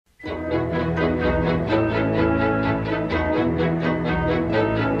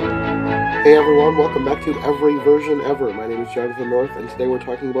Hey everyone, welcome back to Every Version Ever. My name is Jonathan North, and today we're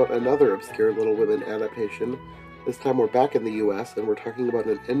talking about another obscure Little Women adaptation. This time we're back in the US, and we're talking about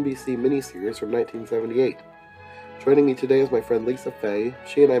an NBC miniseries from 1978. Joining me today is my friend Lisa Fay.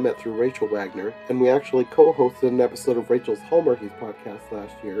 She and I met through Rachel Wagner, and we actually co-hosted an episode of Rachel's Hallmarkies podcast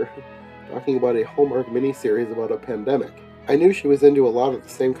last year, talking about a Hallmark miniseries about a pandemic. I knew she was into a lot of the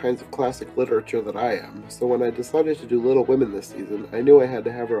same kinds of classic literature that I am, so when I decided to do Little Women this season, I knew I had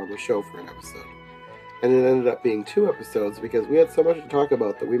to have her on the show for an episode. And it ended up being 2 episodes because we had so much to talk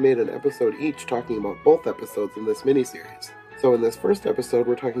about that we made an episode each talking about both episodes in this miniseries. So in this first episode,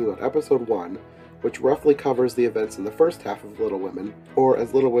 we're talking about episode 1, which roughly covers the events in the first half of Little Women, or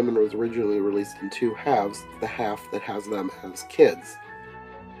as Little Women was originally released in 2 halves, the half that has them as kids.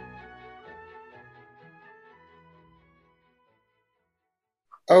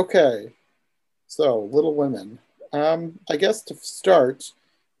 Okay, so Little Women. I guess to start,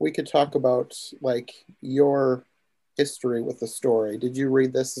 we could talk about your history with the story. Did you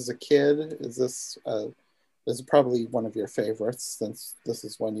read this as a kid? This is probably one of your favorites since this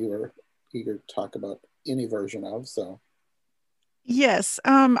is one you were eager to talk about any version of. So Yes,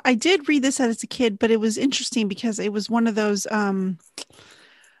 I did read this as a kid, but it was interesting because it was one of those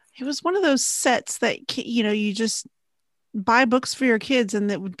sets that you just buy books for your kids, and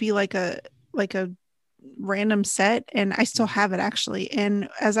that would be like a random set, and I still have it actually. And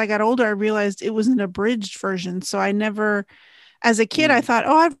as I got older, I realized it was an abridged version, so I never, as a kid, I mm, thought,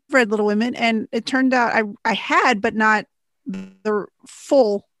 oh, I've read Little Women, and it turned out I had, but not the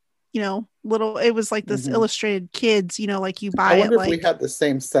full, little. It was like this mhm. illustrated kids, like you I buy it, wonder if we like had the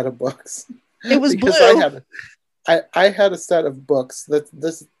same set of books it was because blue. I had a set of books that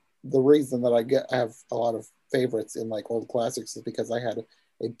this the reason that I have a lot of favorites in like old classics is because I had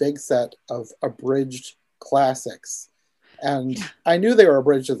a big set of abridged classics, and Yeah. I knew they were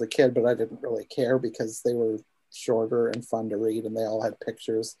abridged as a kid, but I didn't really care because they were shorter and fun to read, and they all had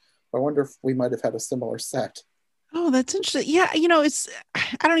pictures. I wonder if we might have had a similar set. Oh, that's interesting. Yeah, it's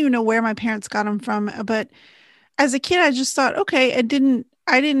I don't even know where my parents got them from, but as a kid I just thought, okay, I didn't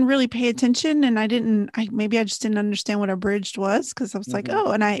really pay attention, and I maybe I just didn't understand what abridged was, because I was like, Hmm.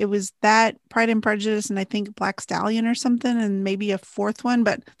 oh, and I it was that Pride and Prejudice, and I think Black Stallion or something, and maybe a fourth one,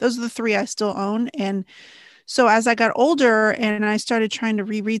 but those are the three I still own. And so as I got older and I started trying to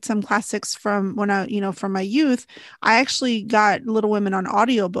reread some classics from when from my youth, I actually got Little Women on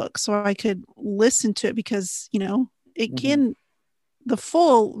audiobook so I could listen to it, because, it Hmm. can, the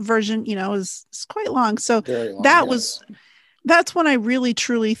full version, is quite long. So Very long, that was, yes. that's when I really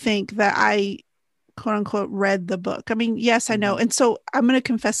truly think that I quote unquote read the book. I mean, yes, I know. Hmm. And so I'm going to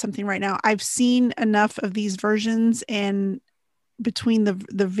confess something right now. I've seen enough of these versions, and between the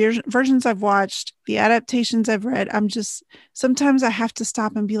versions I've watched, the adaptations I've read, I'm just, sometimes I have to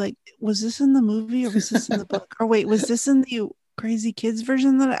stop and be like, was this in the movie or was this in the book? Or wait, was this in the Crazy Kids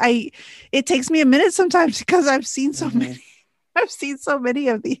version that it takes me a minute sometimes because I've seen so many. Hmm. I've seen so many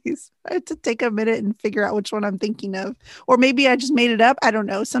of these. I have to take a minute and figure out which one I'm thinking of. Or maybe I just made it up. I don't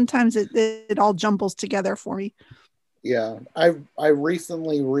know. Sometimes it all jumbles together for me. Yeah, I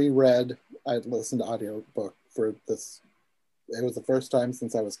recently reread. I listened to audiobook for this. It was the first time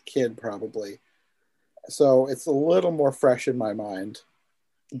since I was a kid, probably. So it's a little more fresh in my mind.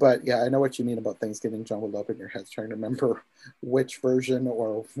 But yeah, I know what you mean about things getting jumbled up in your head, trying to remember which version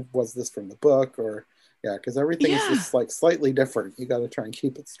or was this from the book or yeah, because everything is Yeah. just like slightly different. You got to try and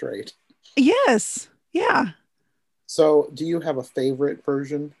keep it straight. Yes. Yeah. So, do you have a favorite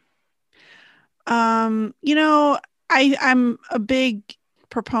version? Um, you know, I'm a big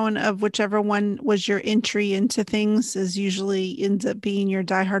proponent of whichever one was your entry into things is usually ends up being your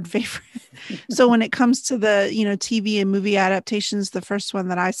diehard favorite. So when it comes to the, TV and movie adaptations, the first one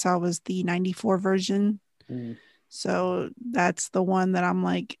that I saw was the 94 version. Mm. So that's the one that I'm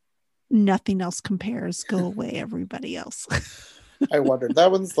like, nothing else compares. Go away, everybody else. I wondered.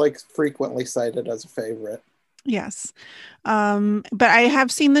 That one's like frequently cited as a favorite. Yes. But I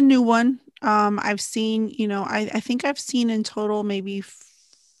have seen the new one. I've seen, I think I've seen in total maybe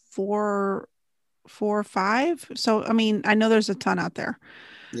four, 4 or 5. So, I mean, I know there's a ton out there.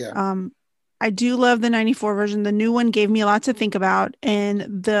 Yeah. Um, I do love the 94 version. The new one gave me a lot to think about. And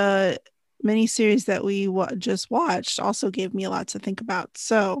the miniseries that we just watched also gave me a lot to think about.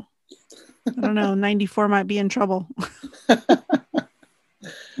 So, I don't know, 94 might be in trouble.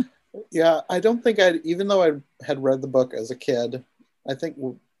 Yeah, I don't think even though I had read the book as a kid, I think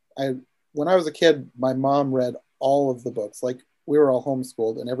I, when I was a kid, my mom read all of the books. Like we were all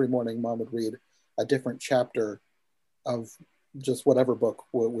homeschooled, and every morning mom would read a different chapter of just whatever book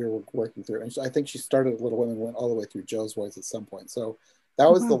we were working through. And I think she started at Little Women, went all the way through Joe's Voice at some point. So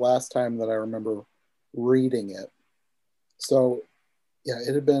That was the Wow. last time that I remember reading it. So yeah,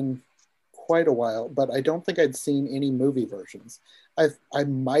 it had been quite a while, but I don't think I'd seen any movie versions. I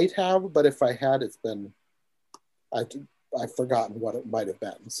might have, but if I had, it's been I I've forgotten what it might have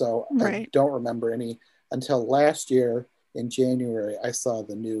been. So I Right. don't remember any until last year in January. I saw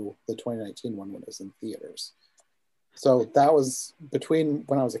the 2019 one when it was in theaters. So that was between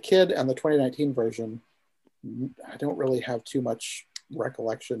when I was a kid and the 2019 version. I don't really have too much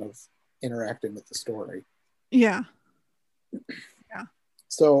recollection of interacting with the story. Yeah. Yeah.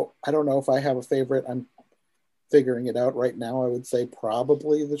 So I don't know if I have a favorite. I'm figuring it out right now. I would say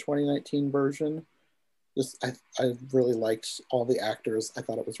probably the 2019 version. Just I really liked all the actors. I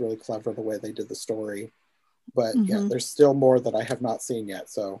thought it was really clever the way they did the story. But yeah, Mm-hmm. there's still more that I have not seen yet.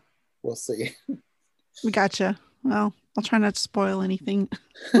 So we'll see. We gotcha. Well, I'll try not to spoil anything.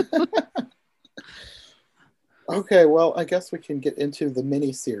 Okay, well, I guess we can get into the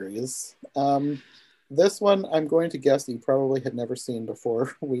mini series. This one, I'm going to guess you probably had never seen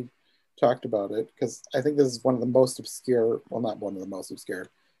before we talked about it, because I think this is one of the most obscure. Well, not one of the most obscure.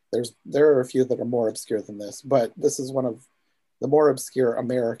 There are a few that are more obscure than this, but this is one of the more obscure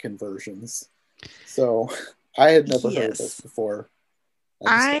American versions. So I had never heard of this Yes. before.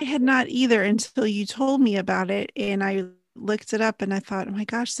 I I discovered had not either until you told me about it. And I looked it up and I thought, oh my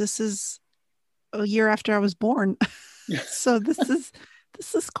gosh, this is a year after I was born. it. So this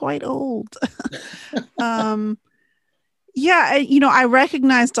is quite old. um yeah, I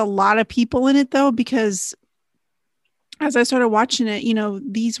recognized a lot of people in it though, because as I started watching it,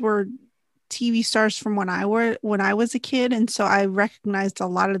 these were TV stars from when I was a kid, and so I recognized a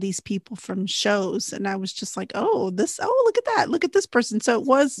lot of these people from shows, and I was just like, oh, look at that, look at this person. So it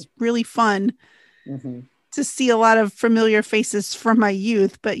was really fun Hmm. to see a lot of familiar faces from my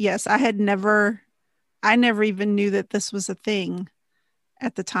youth. But yes, I never even knew that this was a thing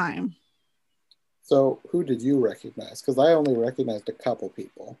at the time. So who did you recognize? Because I only recognized a couple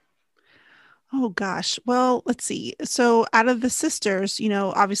people. Oh gosh. Well, let's see. So out of the sisters,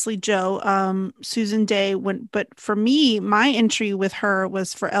 obviously Joe, Susan Day went, but for me, my entry with her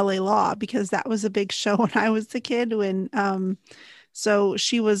was for LA Law because that was a big show when I was a kid so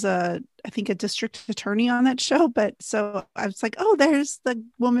she was I think a district attorney on that show, but so I was like, oh, there's the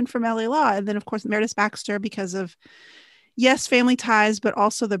woman from LA Law. And then of course Meredith Baxter because of yes, Family Ties, but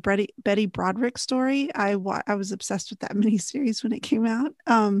also the Betty Broderick story. I was obsessed with that miniseries when it came out.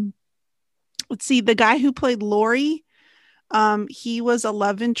 Let's see, the guy who played Laurie, he was a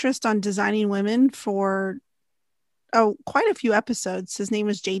love interest on Designing Women for quite a few episodes. His name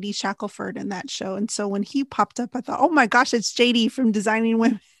was JD Shackelford in that show. And so when he popped up, I thought, oh my gosh, it's JD from Designing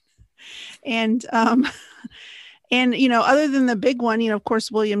Women. And and other than the big one, of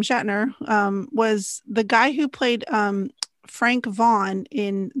course, William Shatner was the guy who played Frank Vaughn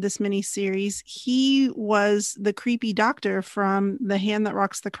in this miniseries. He was the creepy doctor from The Hand That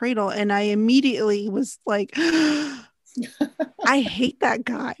Rocks the Cradle. And I immediately was like, I hate that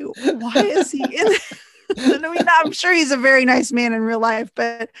guy. Why is he in? I mean, I'm sure he's a very nice man in real life,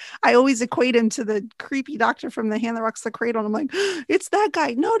 but I always equate him to the creepy doctor from The Hand That Rocks the Cradle. And I'm like, it's that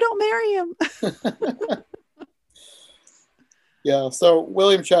guy. No, don't marry him. Yeah, so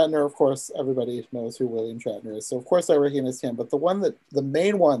William Shatner, of course, everybody knows who William Shatner is. So of course I recognized him, but the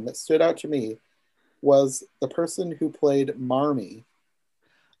main one that stood out to me was the person who played Marmee,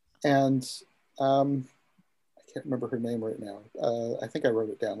 and I can't remember her name right now. I think I wrote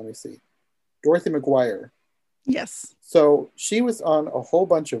it down. Let me see. Dorothy McGuire. Yes. So she was on a whole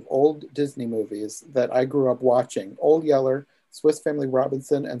bunch of old Disney movies that I grew up watching. Old Yeller, Swiss Family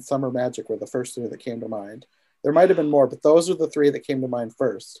Robinson, and Summer Magic were the first three that came to mind. There might have been more, but those are the three that came to mind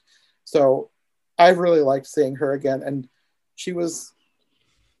first. So I really liked seeing her again. And she was,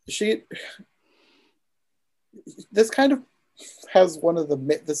 she, this kind of has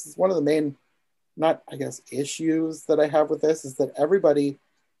this is one of the main, not, I guess, issues that I have with this is that everybody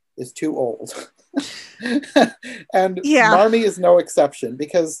is too old. And Yeah. Marmee is no exception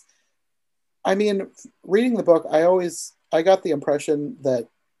because, I mean, reading the book, I got the impression that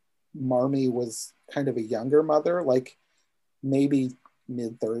Marmee was kind of a younger mother, like maybe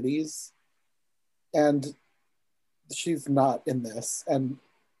mid 30s, and she's not in this. And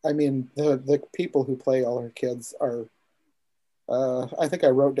I mean, the people who play all her kids are. I think I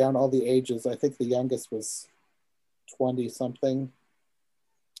wrote down all the ages. I think the youngest was 20 something.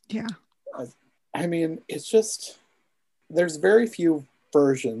 Yeah. I mean, it's just there's very few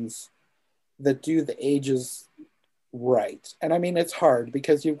versions that do the ages right. And I mean, it's hard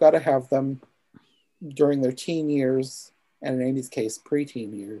because you've got to have them during their teen years, and in Amy's case,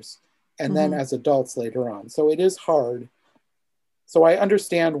 preteen years, and then Mm-hmm. as adults later on. So it is hard. So I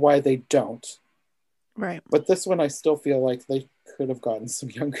understand why they don't. Right. But this one, I still feel like they could have gotten some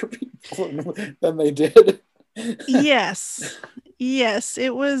younger people than they did. Yes. Yes,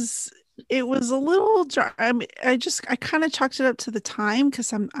 it was a little I mean, I kind of chalked it up to the time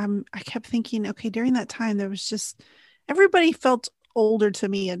because I kept thinking, okay, during that time there was just everybody felt older to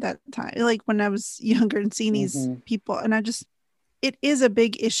me at that time. Like when I was younger and seeing these Mm-hmm. people, and it is a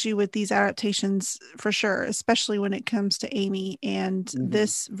big issue with these adaptations for sure, especially when it comes to Amy. And Mm-hmm.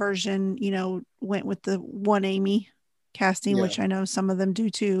 this version, went with the one Amy casting, Yeah. which I know some of them do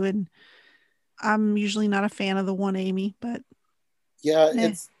too. And I'm usually not a fan of the one Amy, but Yeah,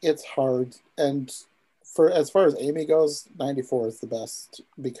 eh. it's hard. And for as far as Amy goes, 94 is the best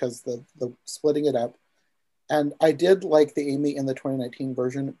because the splitting it up. And I did like the Amy in the 2019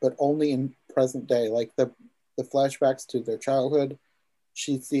 version, but only in present day. Like the flashbacks to their childhood,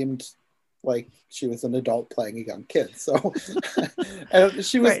 she seemed like she was an adult playing a young kid. So and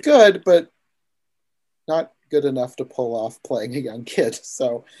she was Right. good, but not good enough to pull off playing a young kid.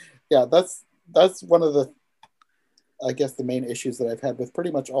 So yeah, that's one of the, I guess, the main issues that I've had with pretty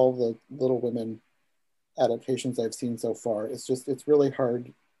much all the Little Women adaptations I've seen so far. It's really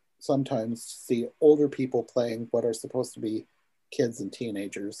hard sometimes to see older people playing what are supposed to be kids and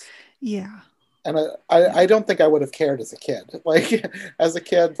teenagers. Yeah. And Yeah. I don't think I would have cared as a kid. Like as a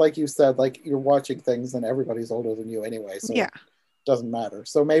kid, like you said, like you're watching things and everybody's older than you anyway, so Yeah. it doesn't matter.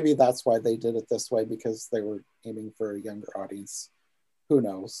 So maybe that's why they did it this way, because they were aiming for a younger audience. Who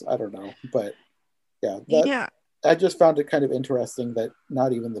knows? I don't know. But yeah, that Yeah. I just found it kind of interesting that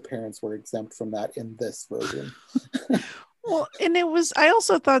not even the parents were exempt from that in this version. Well, and I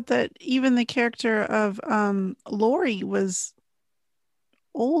also thought that even the character of Lori was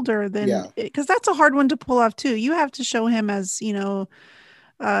older than, Yeah. because that's a hard one to pull off too. You have to show him as,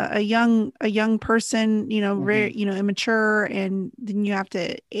 a young person, Mm-hmm. immature, and then you have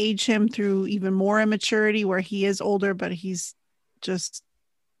to age him through even more immaturity where he is older, but he's just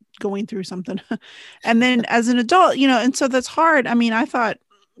going through something. And then as an adult, and so that's hard. I mean, I thought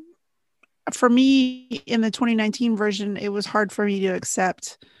for me in the 2019 version, it was hard for me to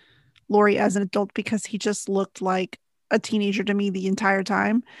accept Laurie as an adult because he just looked like a teenager to me the entire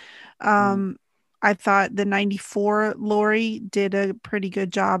time. Mm-hmm. Um, I thought the 94 Laurie did a pretty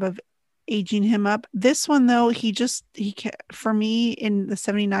good job of aging him up. This one though, for me in the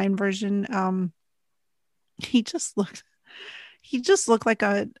 79 version, he just looked he just looked like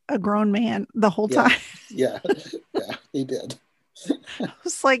a grown man the whole Yeah. time. Yeah. Yeah, he did. I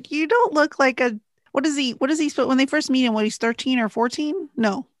was like, you don't look like a what is he when they first meet him, what, he's 13 or 14?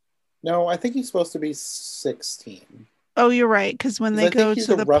 No. No, I think he's supposed to be 16. Oh, you're right. Because when Because they I think go he's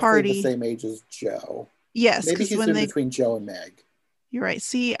to the roughly the party, same age as Joe. yes, Maybe because he's when in they, between Joe and Meg. you're right.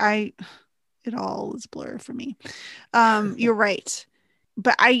 See, it all is blur for me. You're right.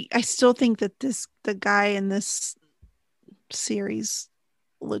 But I still think that the guy in this series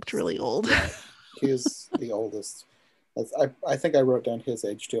looked really old. Yeah, he's the oldest. I think I wrote down his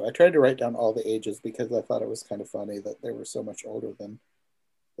age too. I tried to write down all the ages because I thought it was kind of funny that they were so much older than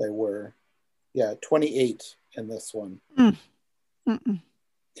they were. Yeah, 28 in this one. Mm.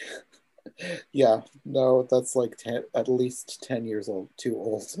 Yeah, no, that's like at least 10 years old, too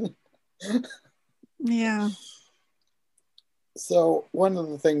old. Yeah. So, one of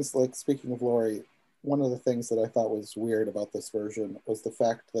the things, like speaking of Laurie, one of the things that I thought was weird about this version was the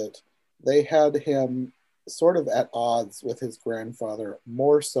fact that they had him sort of at odds with his grandfather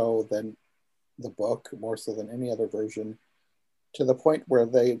more so than the book, more so than any other version, to the point where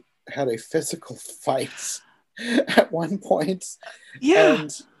they had a physical fight at one point. Yeah.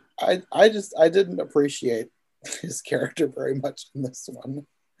 And I didn't appreciate his character very much in this one.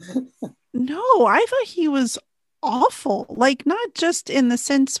 No, I thought he was awful. Like, not just in the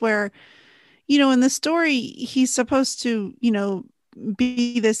sense where, in the story, he's supposed to,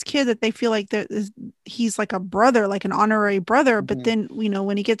 be this kid that they feel like he's like a brother, like an honorary brother. But Mm-hmm. then,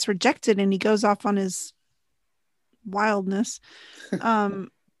 when he gets rejected and he goes off on his wildness, you're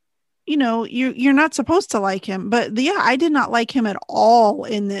not supposed to like him. But yeah, I did not like him at all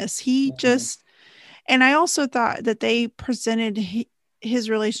in this. He Mm-hmm. just, and I also thought that they presented his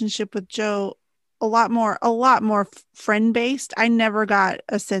relationship with Joe a lot more friend based. I never got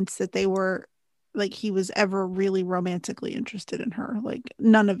a sense that they were like he was ever really romantically interested in her. Like,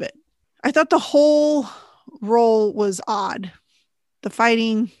 none of it. I thought the whole role was odd. The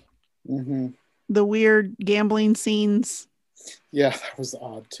fighting, Mm-hmm. the weird gambling scenes. Yeah, that was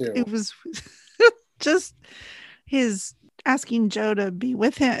odd It too. was just his asking Joe to be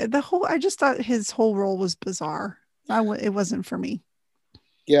with him. I just thought his whole role was bizarre. It wasn't for me.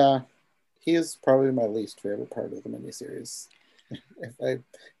 Yeah, he is probably my least favorite part of the miniseries. If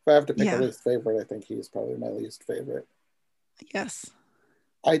I have to pick a Yeah. least favorite, I think he's probably my least favorite. Yes.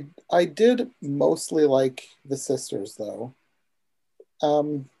 I did mostly like the sisters though.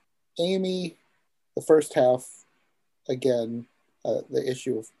 Amy, the first half, again, the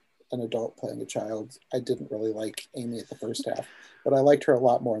issue of an adult playing a child. I didn't really like Amy at the first half, but I liked her a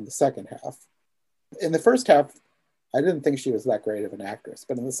lot more in the second half. In the first half, I didn't think she was that great of an actress,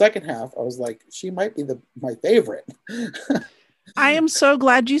 but in the second half, I was like, she might be my favorite. I am so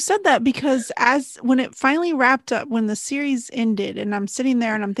glad you said that, because when it finally wrapped up, when the series ended, and I'm sitting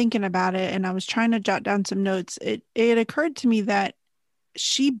there and I'm thinking about it, and I was trying to jot down some notes, it occurred to me that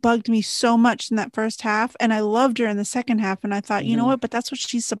she bugged me so much in that first half, and I loved her in the second half. And I thought, you know what, but that's what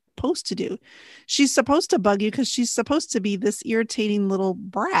she's supposed to do. She's supposed to bug you because she's supposed to be this irritating little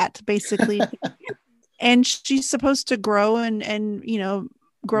brat, basically. And she's supposed to grow and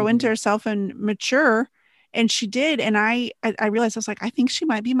grow into herself and mature. And she did. And I realized, I was like, I think she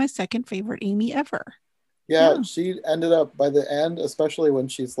might be my second favorite Amy ever. Yeah, she ended up by the end, especially when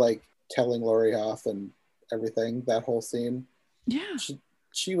she's like telling Laurie off and everything, that whole scene. Yeah.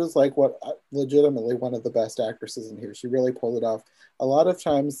 She was like legitimately one of the best actresses in here. She really pulled it off. A lot of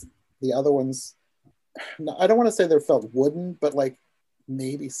times the other ones, I don't want to say they felt wooden, but like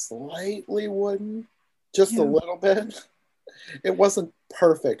maybe slightly wooden, just a little bit. It wasn't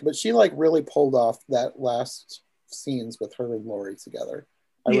perfect, but she like really pulled off that last scenes with her and Laurie together.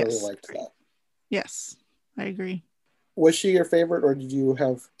 I really liked that. Yes, I agree. Was she your favorite, or did you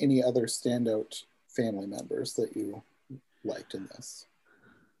have any other standout family members that you liked in this?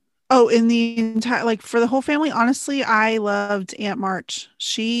 Oh, in the entire, like for the whole family, honestly, I loved Aunt March.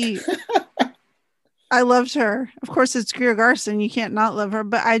 I loved her. Of course, it's Greer Garson. You can't not love her,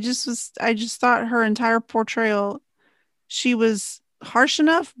 but I just thought her entire portrayal, she was harsh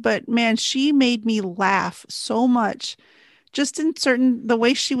enough, but man, she made me laugh so much just in the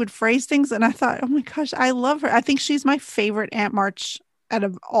way she would phrase things. And I thought, oh my gosh, I love her. I think she's my favorite Aunt March out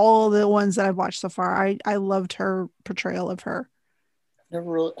of all the ones that I've watched so far. I loved her portrayal of her.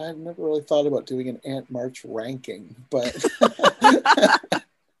 I've never really thought about doing an Aunt March ranking, but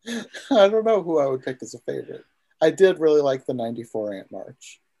I don't know who I would pick as a favorite. I did really like the 94 Aunt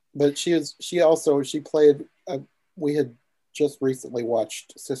March, but she played, we had just recently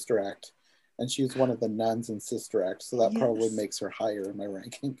watched Sister Act, and she's one of the nuns in Sister Act, so that probably makes her higher in my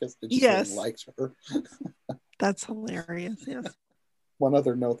ranking because I just really liked her. That's hilarious. Yes. One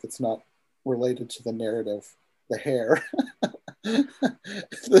other note that's not related to the narrative, the hair.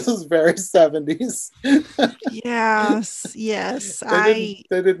 This is very 70s. Yes. They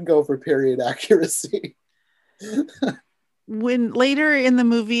didn't go for period accuracy. When later in the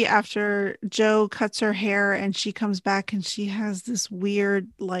movie, after Jo cuts her hair and she comes back and she has this weird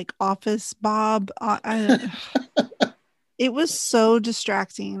like office bob, it was so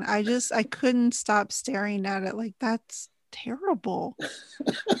distracting. I couldn't stop staring at it. Like, that's terrible.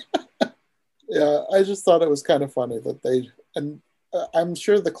 Yeah, I just thought it was kind of funny that I'm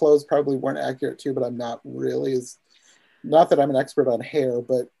sure the clothes probably weren't accurate too, but I'm not that I'm an expert on hair,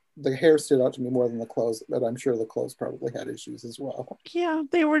 but the hair stood out to me more than the clothes, but I'm sure the clothes probably had issues as well. Yeah,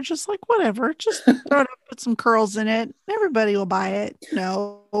 they were just like, whatever, just throw it up, put some curls in it. Everybody will buy it.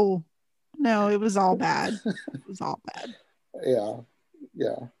 No, it was all bad. It was all bad. Yeah.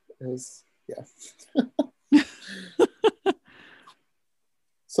 It was, yeah.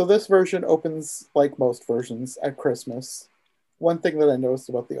 So this version opens like most versions at Christmas. One thing that I noticed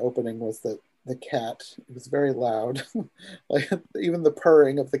about the opening was that the cat, it was very loud. Like even the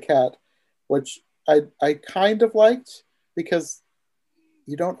purring of the cat, which I kind of liked because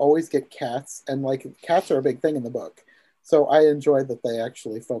you don't always get cats, and like cats are a big thing in the book. So I enjoyed that they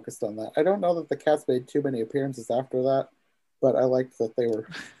actually focused on that. I don't know that the cats made too many appearances after that, but I liked that they were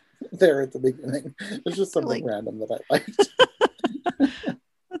there at the beginning. It's just something random that I liked.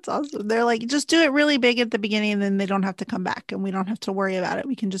 That's awesome. They're like, just do it really big at the beginning and then they don't have to come back and we don't have to worry about it.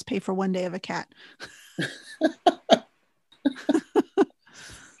 We can just pay for one day of a cat.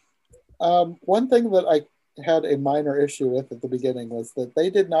 One thing that I had a minor issue with at the beginning was that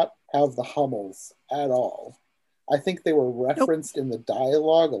they did not have the Hummels at all. I think they were referenced in the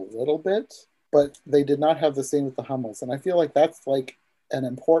dialogue a little bit, but they did not have the scene with the Hummels. And I feel like that's like an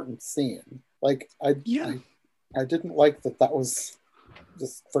important scene. Like I didn't like that was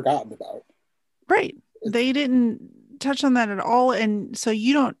just forgotten about. Right. They didn't touch on that at all. And so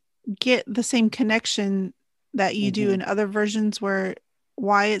you don't get the same connection that you do in other versions where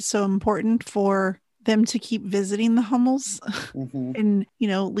why it's so important for them to keep visiting the Hummels and,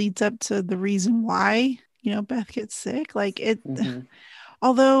 leads up to the reason why, Beth gets sick. Like it,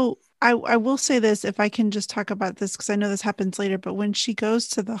 although I will say this, if I can just talk about this, because I know this happens later, but when she goes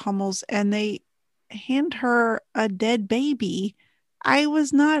to the Hummels and they hand her a dead baby, I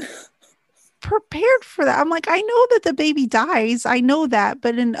was not prepared for that. I'm like, I know that the baby dies. I know that.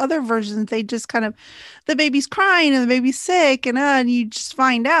 But in other versions, they just kind of, the baby's crying and the baby's sick and you just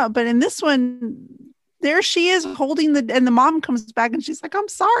find out. But in this one, there she is holding and the mom comes back and she's like, I'm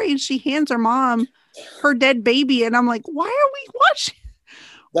sorry. And she hands her mom her dead baby. And I'm like, why are we watching?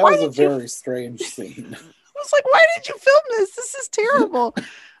 That Why was a did you? very strange scene. I was like, why did you film this? This is terrible.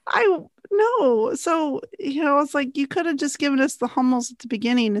 I no. So, I was like, you could have just given us the Hummels at the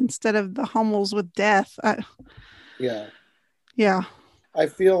beginning instead of the Hummels with death. Yeah. Yeah. I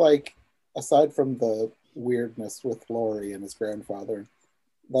feel like, aside from the weirdness with Laurie and his grandfather,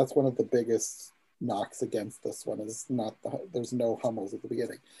 that's one of the biggest knocks against this one is there's no Hummels at the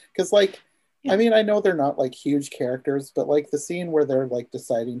beginning. Because, like, Yeah. I mean, I know they're not, like, huge characters, but, like, the scene where they're, like,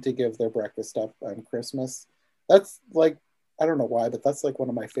 deciding to give their breakfast up on Christmas, that's, like, I don't know why, but that's, like, one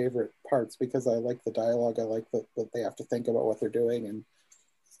of my favorite parts because I like the dialogue. I like that they have to think about what they're doing. And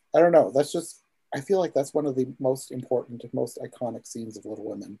I don't know. That's just, I feel like that's one of the most important, most iconic scenes of Little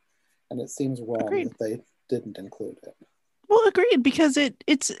Women. And it seems wrong Agreed. that they didn't include it. Well, agreed, because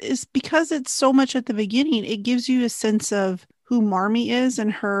it's because it's so much at the beginning, it gives you a sense of who Marmee is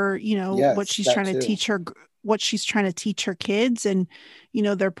and her, what Yes, she's that trying to too. teach her, what she's trying to teach her kids and,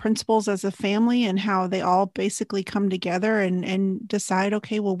 their principles as a family and how they all basically come together and decide,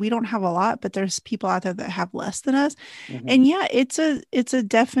 okay, well, we don't have a lot, but there's people out there that have less than us. Mm-hmm. And yeah, it's a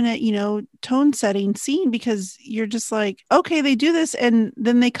definite, tone setting scene because you're just like, okay, they do this. And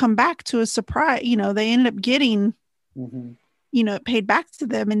then they come back to a surprise, they end up getting, Mm-hmm. it paid back to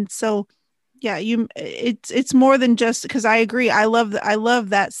them. And so, yeah, it's more than just, because I agree. I love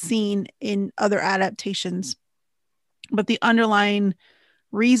that scene in other adaptations, but the underlying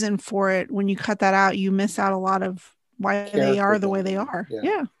reason for it, when you cut that out, you miss out a lot of why they Character are the way they building. are. Yeah.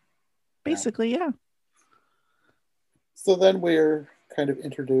 Yeah. Basically, yeah. So then we're kind of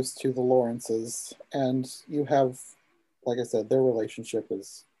introduced to the Lawrences, and you have, like I said, their relationship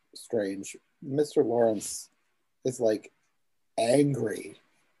is strange. Mr. Lawrence is like angry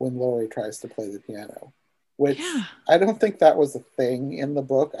when Laurie tries to play the piano, which Yeah. I don't think that was a thing in the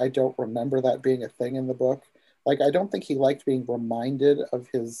book. I don't remember that being a thing in the book. Like, I don't think he liked being reminded of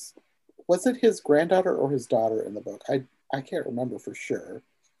was it his granddaughter or his daughter in the book? I can't remember for sure.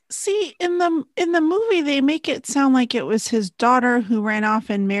 See, in the movie, they make it sound like it was his daughter who ran off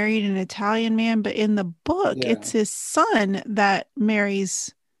and married an Italian man, but in the book, Yeah. it's his son that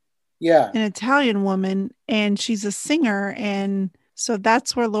marries Yeah. an Italian woman, and she's a singer, and so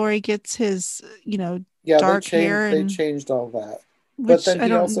that's where Laurie gets his, dark hair, They and changed all that. But which then I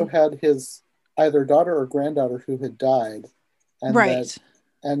he also don't. had his either daughter or granddaughter who had died, and Right.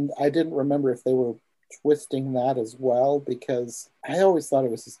 I didn't remember if they were twisting that as well because I always thought it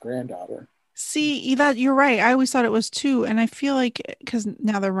was his granddaughter. See, that you're right. I always thought it was two, and I feel like because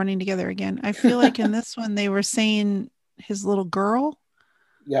now they're running together again. I feel like in this one they were saying his little girl.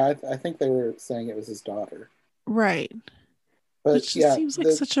 Yeah, I think they were saying it was his daughter. Right. But Which just seems like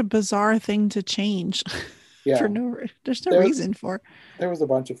such a bizarre thing to change. Yeah. There's no reason for. There was a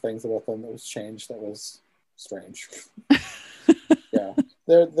bunch of things about them that was changed that was strange. Yeah.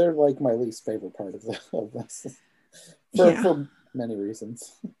 They're like my least favorite part of this. For many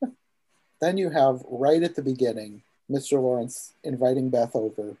reasons. Then you have right at the beginning, Mr. Lawrence inviting Beth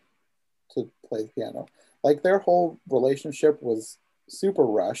over to play the piano. Like their whole relationship was super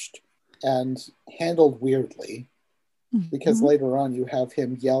rushed and handled weirdly. Because later on you have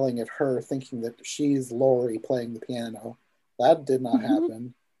him yelling at her thinking that she's Laurie playing the piano. That did not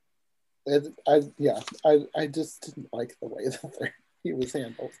happen. I just didn't like the way that he was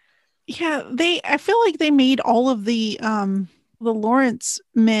handled. Yeah, I feel like they made all of the Lawrence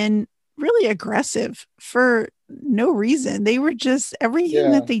men really aggressive for no reason. They were just,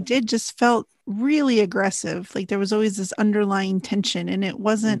 everything that they did just felt really aggressive. Like there was always this underlying tension, and it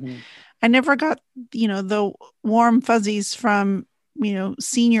wasn't. I never got, the warm fuzzies from,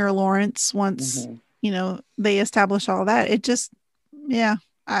 senior Lawrence once, they established all that. It just, yeah,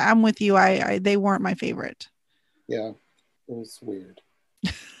 I'm with you. They weren't my favorite. Yeah, it was weird.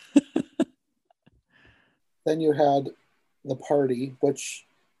 Then you had the party, which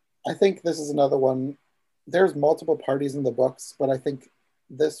I think this is another one. There's multiple parties in the books, but I think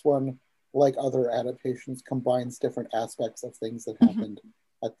this one, like other adaptations, combines different aspects of things that happened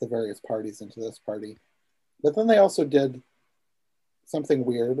at the various parties into this party. But then they also did something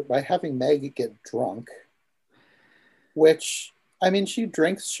weird by having Meg get drunk, which, I mean, she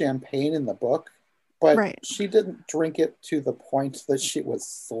drinks champagne in the book, but Right. she didn't drink it to the point that she was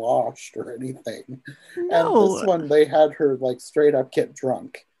sloshed or anything. And this No. one, they had her like straight up get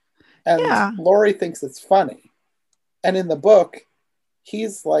drunk. And Yeah. Laurie thinks it's funny. And in the book,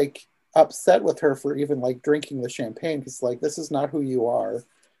 he's like upset with her for even like drinking the champagne because like this is not who you are.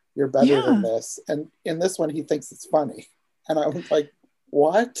 You're better than Yeah. this. And in this one, he thinks it's funny. And I was like,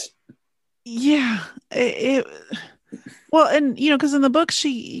 what? Yeah. Well, and because in the book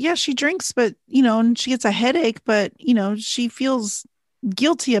she drinks, but and she gets a headache, but she feels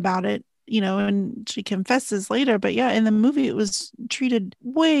guilty about it, and she confesses later. But yeah, in the movie it was treated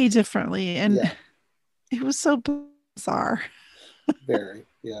way differently, and Yeah, it was so bizarre. very.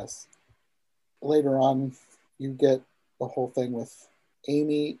 Yes. Later on, you get the whole thing with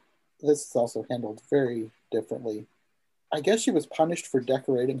Amy. This is also handled very differently. I guess she was punished for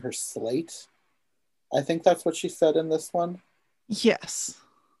decorating her slate. I think that's what she said in this one. Yes.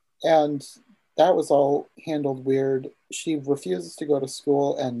 And that was all handled weird. She refuses to go to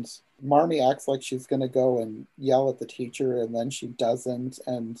school, and Marmee acts like she's going to go and yell at the teacher, and then she doesn't.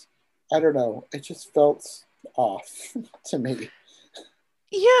 And I don't know. It just felt off to me.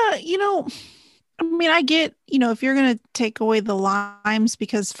 Yeah, I mean, I get, if you're going to take away the limes,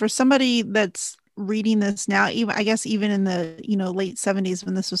 because for somebody that's reading this now, even I guess even in the, late 70s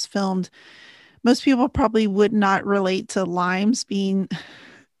when this was filmed, most people probably would not relate to limes being,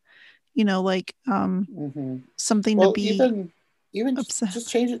 like Mm-hmm. something to Well, be even upset. just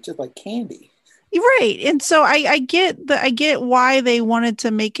change it to like candy. Right. And so I get why they wanted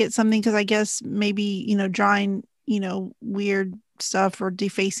to make it something, because I guess maybe, drawing, weird stuff or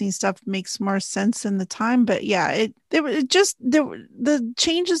defacing stuff makes more sense in the time. But yeah, the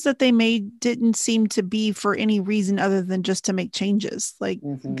changes that they made didn't seem to be for any reason other than just to make changes. Like,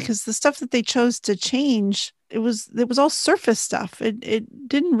 Mm-hmm. because the stuff that they chose to change, it was all surface stuff. It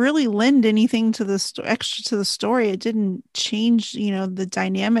didn't really lend anything to the extra to the story. It didn't change, the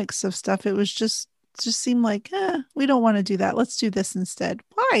dynamics of stuff. It just seemed like, we don't want to do that. Let's do this instead.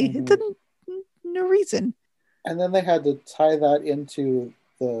 Why? It Mm-hmm. didn't. No reason. And then they had to tie that into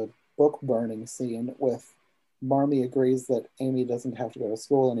the book burning scene with Marmee agrees that Amy doesn't have to go to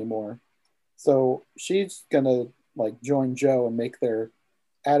school anymore. So she's gonna like join Joe and make their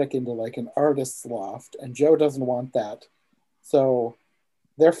attic into like an artist's loft, and Joe doesn't want that. So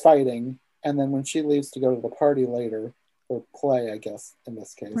they're fighting, and then when she leaves to go to the party later, or play, I guess, in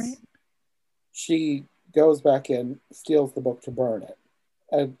this Right. case, she goes back in, steals the book to burn it.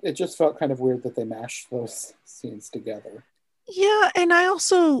 And it just felt kind of weird that they mashed those scenes together. Yeah, and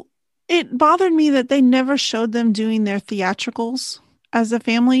it bothered me that they never showed them doing their theatricals as a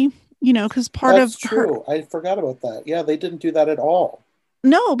family, because part That's of her, true. I forgot about that. Yeah, they didn't do that at all.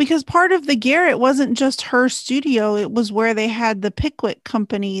 no, because part of the Garrett wasn't just her studio, it was where they had the Pickwick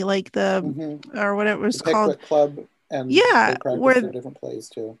Company, like Hmm. or whatever The it's called. Pickwick Club, and they Yeah, practiced their different plays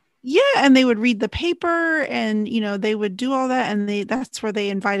too. yeah, and they would read the paper, and they would do all that, and that's where they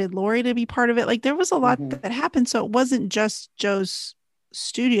invited Lori to be part of it. Like, there was a lot Hmm. that happened, so it wasn't just Joe's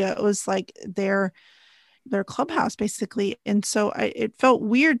studio, it was like their clubhouse basically. And so it felt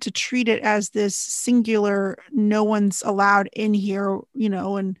weird to treat it as this singular, no one's allowed in here,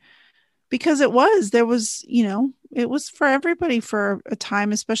 and because it was for everybody for a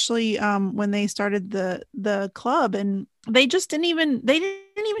time, especially when they started the club, and they didn't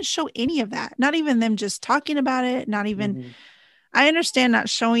even show any of that, not even them just talking about it, not even. Hmm. I understand not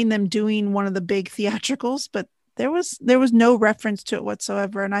showing them doing one of the big theatricals, but there was no reference to it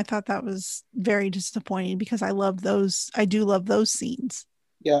whatsoever, and I thought that was very disappointing, because I do love those scenes.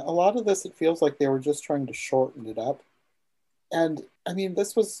 Yeah, a lot of this, it feels like they were just trying to shorten it up. And I mean,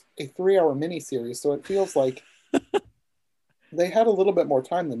 this was a 3 hour miniseries, so it feels like they had a little bit more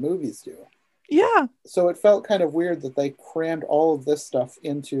time than movies do. Yeah. So it felt kind of weird that they crammed all of this stuff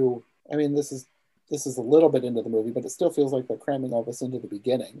into. I mean, this is a little bit into the movie, but it still feels like they're cramming all this into the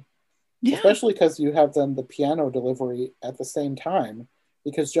beginning. Yeah. Especially because you have then the piano delivery at the same time,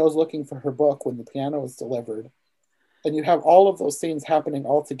 because Joe's looking for her book when the piano is delivered. And you have all of those scenes happening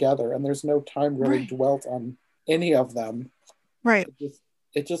all together, and there's no time really Right. dwelt on any of them. Right.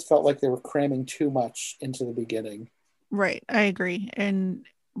 It just felt like they were cramming too much into the beginning. Right. I agree. And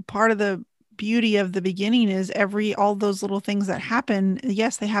part of the beauty of the beginning is all those little things that happen.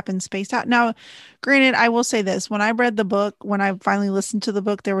 Yes, they happen spaced out. Now, granted, I will say this. When I read the book, when I finally listened to the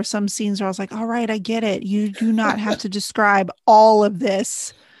book, there were some scenes where I was like, all right, I get it. You do not have to describe all of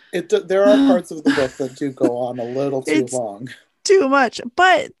this. There are parts of the book that do go on a little too It's long. too much.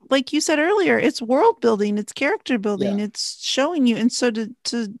 But like you said earlier, it's world building, it's character building, Yeah. it's showing you. And so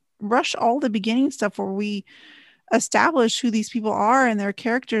to rush all the beginning stuff where we establish who these people are and their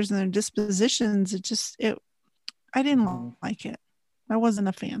characters and their dispositions. I didn't like it. I wasn't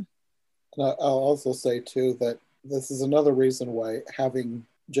a fan. And I'll also say too that this is another reason why having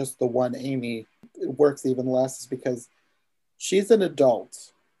just the one Amy works even less, is because she's an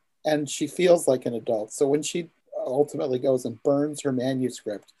adult and she feels like an adult. So when she ultimately goes and burns her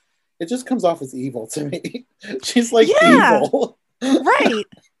manuscript, it just comes off as evil to me. She's like evil. Right.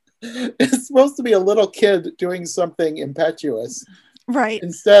 It's supposed to be a little kid doing something impetuous. Right.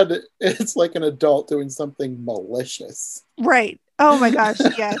 Instead, it's like an adult doing something malicious. Right. Oh my gosh.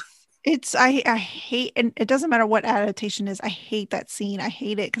 Yes. I hate, and it doesn't matter what adaptation is. I hate that scene. I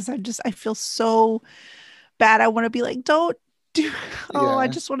hate it because I feel so bad. I want to be like, don't do. Oh, I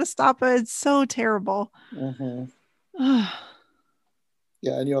just want to stop it. It's so terrible. Mm-hmm.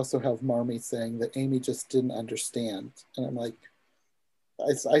 Yeah, and you also have Marmee saying that Amy just didn't understand, and I'm like,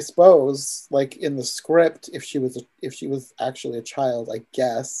 I suppose, like in the script, if she was actually a child, I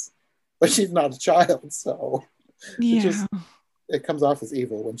guess, but she's not a child, so it comes off as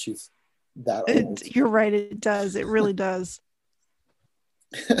evil when she's that old. You're right, it does. It really does.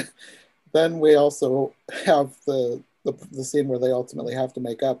 Then we also have the scene where they ultimately have to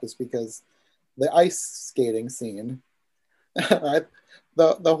make up, is because the ice skating scene.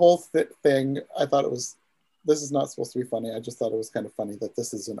 The whole thing, I thought this is not supposed to be funny. I just thought it was kind of funny that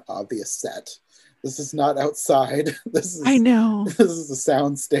this is an obvious set. This is not outside. I know. This is a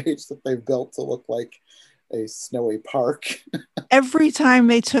sound stage that they've built to look like a snowy park. Every time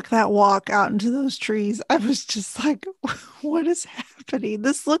they took that walk out into those trees, I was just like, what is happening?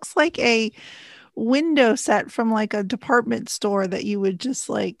 This looks like a window set from like a department store that you would just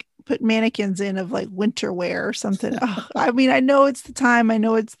like put mannequins in of like winter wear or something. Oh, I mean, I know it's the time, I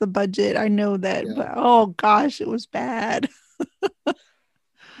know it's the budget, I know that, but oh gosh, it was bad.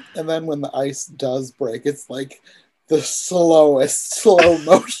 And then when the ice does break, it's like the slowest slow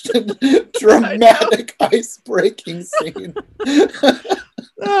motion dramatic ice breaking scene.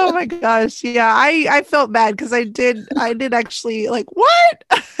 Oh my gosh. Yeah, I felt bad because I did actually like, what?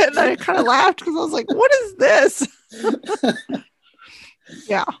 And then I kind of laughed because I was like, what is this?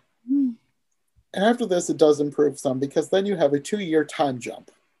 Yeah. And after this, it does improve some, because then you have a 2-year time jump,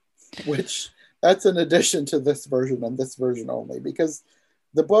 which that's an addition to this version and this version only, because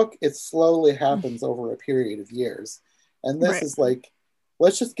the book, it slowly happens over a period of years. And this is like,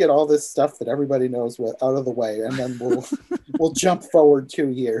 let's just get all this stuff that everybody knows out of the way, and then we'll jump forward 2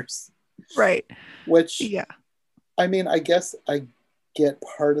 years. Right. Which, I mean, I guess I get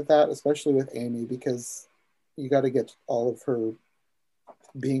part of that, especially with Amy, because you got to get all of her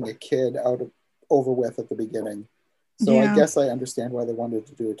being a kid over with at the beginning. So I guess I understand why they wanted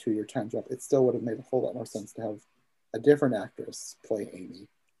to do a 2-year time jump. It still would have made a whole lot more sense to have a different actress play Amy.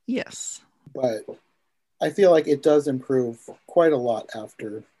 Yes. But I feel like it does improve quite a lot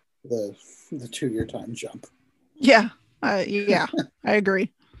after the 2-year time jump. Yeah. I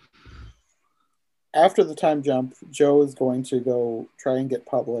agree. After the time jump, Jo is going to go try and get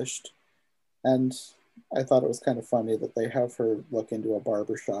published. And I thought it was kind of funny that they have her look into a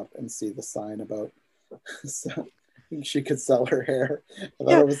barbershop and see the sign about she could sell her hair. I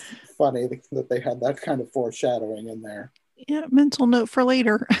thought it was funny that they had that kind of foreshadowing in there. Yeah, mental note for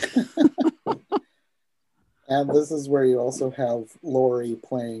later. And this is where you also have Laurie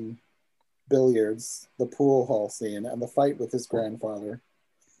playing billiards, the pool hall scene, and the fight with his grandfather.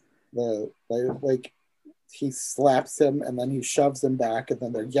 He slaps him and then he shoves him back, and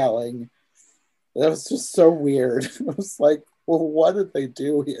then they're yelling. That was just so weird. It was like, well, what did they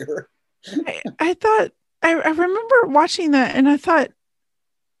do here? I thought, I remember watching that and I thought,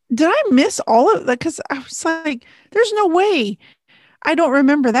 did I miss all of that? Because I was like, there's no way I don't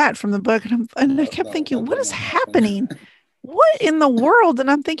remember that from the book. And I kept thinking, what is happening? What in the world?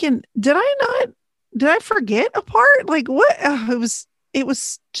 And I'm thinking, did I forget a part? Like what? It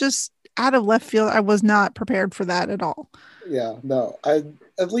was just out of left field. I was not prepared for that at all. Yeah, no,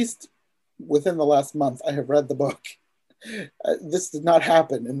 at least within the last month, I have read the book. This did not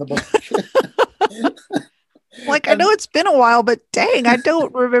happen in the book. Like, I know it's been a while, but dang, I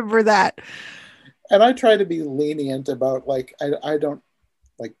don't remember that. And I try to be lenient about, like, I don't,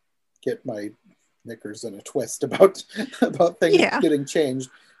 like, get my knickers in a twist about things getting changed.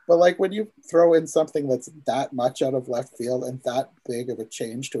 But, like, when you throw in something that's that much out of left field and that big of a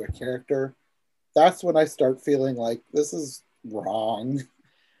change to a character, that's when I start feeling like this is wrong.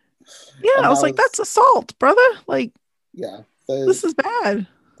 Yeah, and I was like, that's assault, brother. Like, this is bad.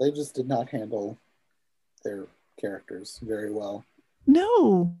 They just did not handle their characters very well.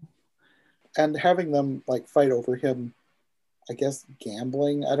 No. And having them like fight over him, I guess,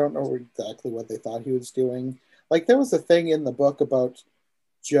 gambling. I don't know exactly what they thought he was doing. Like there was a thing in the book about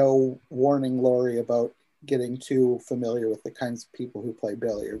Joe warning Laurie about getting too familiar with the kinds of people who play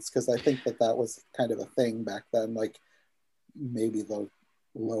billiards, because I think that was kind of a thing back then. Like maybe the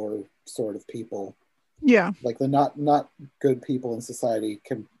lower sort of people, Yeah. like the not good people in society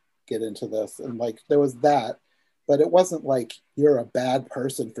can get into this, and like there was that, but it wasn't like you're a bad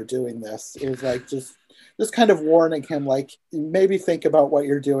person for doing this. It was like just kind of warning him, like maybe think about what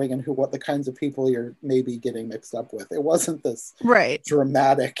you're doing and what the kinds of people you're maybe getting mixed up with. It wasn't this Right.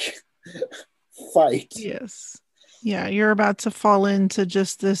 dramatic fight. Yes. Yeah, you're about to fall into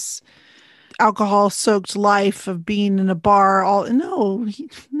just this alcohol soaked life of being in a bar all no.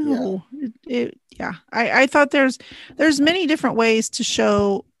 I thought there's many different ways to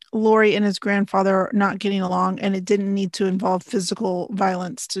show Laurie and his grandfather not getting along, and it didn't need to involve physical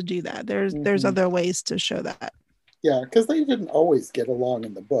violence to do that. There's other ways to show that. Yeah, because they didn't always get along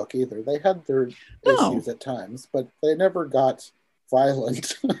in the book either. They had their issues at times, but they never got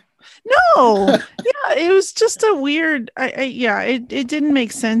violent. No, yeah, it was just a weird. It didn't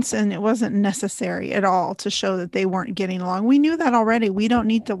make sense, and it wasn't necessary at all to show that they weren't getting along. We knew that already. We don't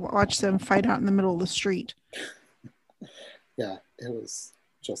need to watch them fight out in the middle of the street. Yeah, it was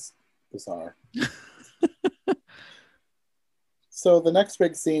just bizarre. So the next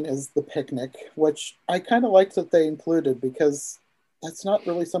big scene is the picnic, which I kind of liked that they included, because that's not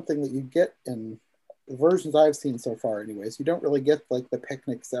really something that you get in the versions I've seen so far anyways. You don't really get like the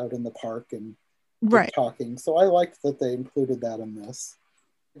picnics out in the park and talking. So I liked that they included that in this.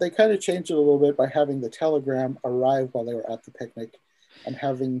 They kind of changed it a little bit by having the telegram arrive while they were at the picnic and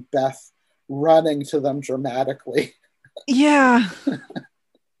having Beth running to them dramatically. Yeah.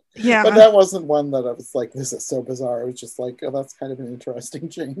 Yeah. But that wasn't one that I was like, this is so bizarre. It was just like, oh, that's kind of an interesting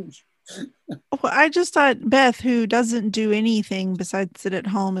change. Well, I just thought Beth, who doesn't do anything besides sit at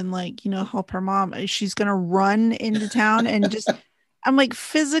home and like, help her mom, she's going to run into town and just, I'm like,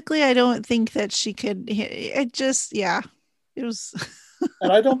 physically, I don't think that she could. It just, yeah, it was.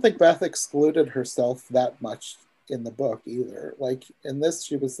 And I don't think Beth excluded herself that much in the book either. Like in this,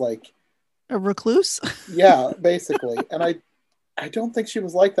 she was like a recluse. Yeah, basically. And I don't think she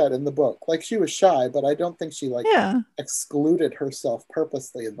was like that in the book. Like she was shy, but I don't think she excluded herself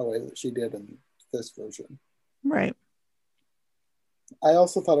purposely in the way that she did in this version. Right. I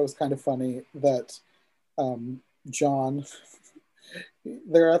also thought it was kind of funny that John,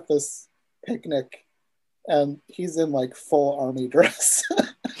 they're at this picnic and he's in like full army dress.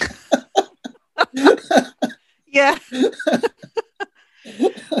 Yeah.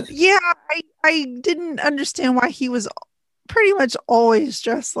 Yeah, I didn't understand why he was pretty much always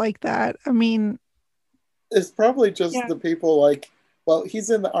dressed like that. I mean, it's probably just the people like, well, he's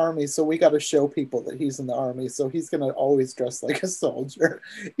in the army, so we got to show people that he's in the army, so he's going to always dress like a soldier,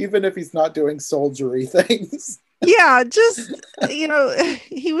 even if he's not doing soldiery things. Yeah, just,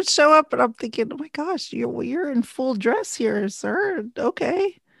 he would show up and I'm thinking, oh my gosh, you're in full dress here, sir.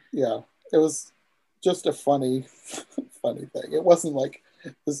 Okay. Yeah, it was just a funny thing. It wasn't like,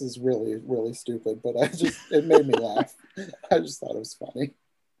 this is really, really stupid, but it made me laugh. I just thought it was funny.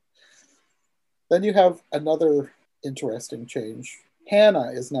 Then you have another interesting change. Hannah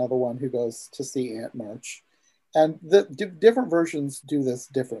is now the one who goes to see Aunt March. And the different versions do this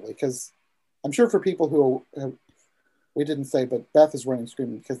differently, because I'm sure for people who we didn't say, but Beth is running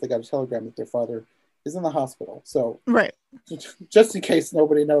screaming because they got a telegram that their father is in the hospital. So right, just in case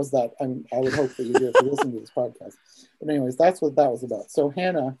nobody knows that, I would hope that you do if you listen to this podcast. But anyways, that's what that was about. So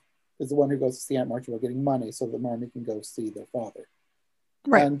Hannah is the one who goes to see Aunt March about getting money so that Marmee can go see their father.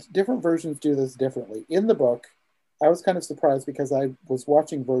 Right. And different versions do this differently. In the book, I was kind of surprised because I was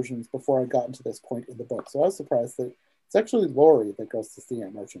watching versions before I got to this point in the book. So I was surprised that it's actually Laurie that goes to see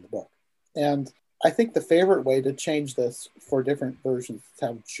Aunt March in the book. And I think the favorite way to change this for different versions is to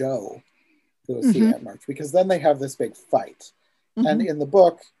have Joe go see Aunt March, because then they have this big fight. And in the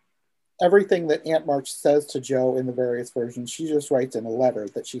book, everything that Aunt March says to Joe in the various versions, she just writes in a letter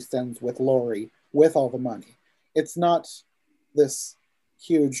that she sends with Laurie with all the money. It's not this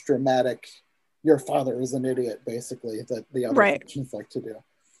huge dramatic, your father is an idiot, basically, that the other versions like to do.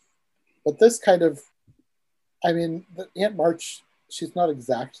 But this kind of, I mean, Aunt March, she's not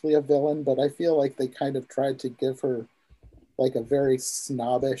exactly a villain, but I feel like they kind of tried to give her like a very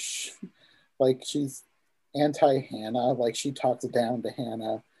snobbish, like she's anti-Hannah, like she talks down to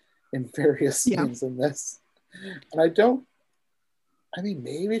Hannah in various scenes in this. And I mean,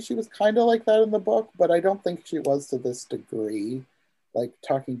 maybe she was kind of like that in the book, but I don't think she was to this degree, like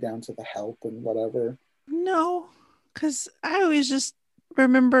talking down to the help and whatever. No, because I always just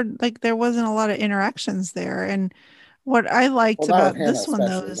remembered like there wasn't a lot of interactions there. And what I liked about this one,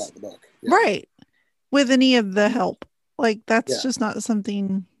 though, is right. with any of the help. Like that's Yeah. just not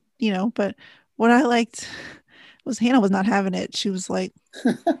something, but what I liked was Hannah was not having it. She was like,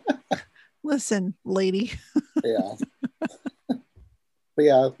 listen, lady. Yeah. But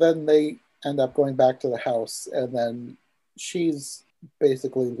yeah, then they end up going back to the house, and then she's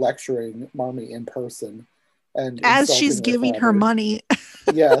basically lecturing Marmee in person and As she's insulting her giving her father. money.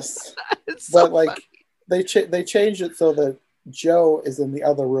 Yes. It's so But like funny. they changed it so that Joe is in the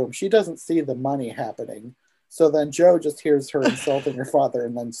other room. She doesn't see the money happening. So then Joe just hears her insulting her father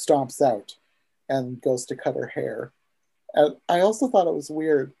and then stomps out and goes to cut her hair. And I also thought it was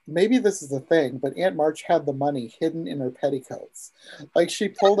weird. Maybe this is a thing, but Aunt March had the money hidden in her petticoats. Like she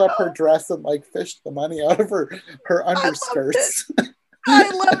pulled up her dress and like fished the money out of her I loved it. underskirts. I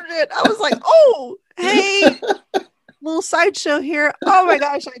loved it. I was like, oh, hey, little sideshow here. Oh my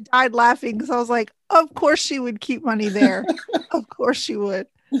gosh, I died laughing because I was like, of course she would keep money there. Of course she would.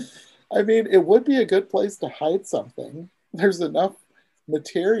 I mean, it would be a good place to hide something. There's enough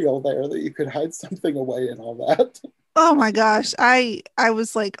material there that you could hide something away and all that. Oh my gosh. I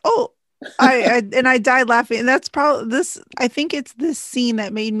was like, oh, I died laughing. And that's probably this, I think it's this scene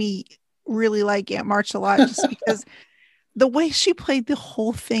that made me really like Aunt March a lot, just because the way she played the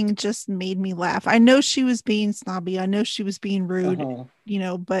whole thing just made me laugh. I know she was being snobby. I know she was being rude,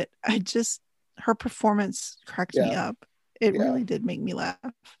 Uh-huh. but her performance cracked me Yeah, up. It yeah, really did make me laugh.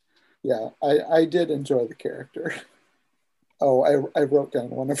 yeah. I did enjoy the character. Oh, I wrote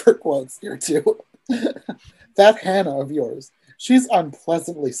down one of her quotes here too. That Hannah of yours, she's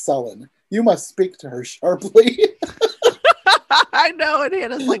unpleasantly sullen. You must speak to her sharply. I know. And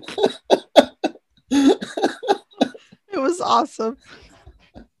Hannah's like, it was awesome.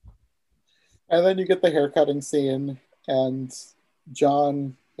 And then you get the haircutting scene, and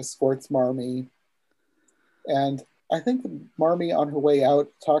John escorts Marmee. And I think Marmee on her way out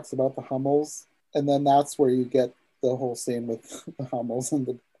talks about the Hummels, and then that's where you get the whole scene with the Hummels and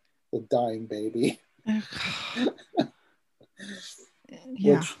the dying baby.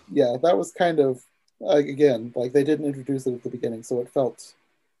 Yeah. Which, yeah, that was kind of, again, like they didn't introduce it at the beginning, so it felt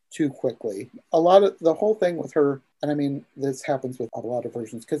too quickly. A lot of the whole thing with her, and I mean, this happens with a lot of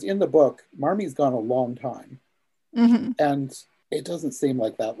versions, because in the book, Marmee's gone a long time, Mm-hmm. and it doesn't seem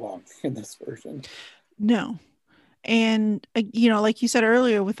like that long in this version. No. And, like you said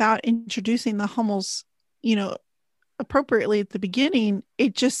earlier, without introducing the Hummels, you know, appropriately at the beginning,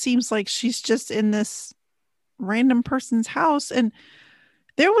 it just seems like she's just in this random person's house. And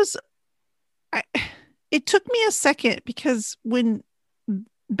there was, I, it took me a second because when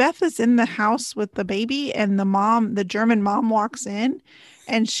Beth is in the house with the baby and the German mom walks in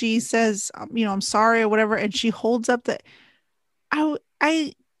and she says, I'm sorry or whatever. And she holds up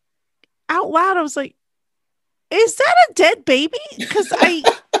I out loud, I was like, is that a dead baby? Because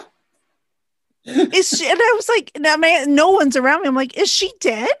is she, and I was like, now man, no one's around me. I'm like, is she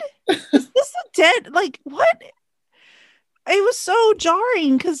dead? Is this a dead? Like, what? It was so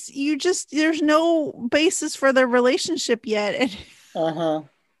jarring because there's no basis for their relationship yet. And it Uh-huh.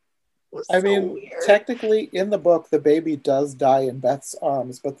 was I so mean, weird. technically in the book, the baby does die in Beth's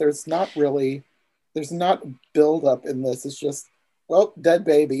arms, but there's not build up in this. It's just, well, dead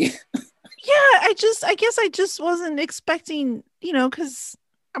baby. Yeah, I guess I just wasn't expecting, because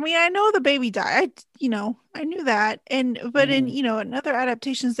I mean, I know the baby died. I knew that. But in, Mhm. in other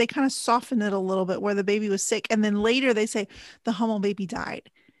adaptations, they kind of soften it a little bit where the baby was sick. And then later they say the Hummel baby died.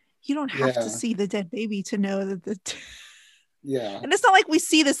 You don't have to Yeah, see the dead baby to know that yeah, and it's not like we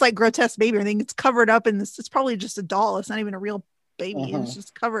see this like grotesque baby or anything. It's covered up in this. It's probably just a doll. It's not even a real baby. uh-huh. It's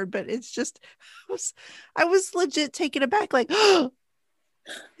just covered, but it's just, I was legit taken aback. Like, is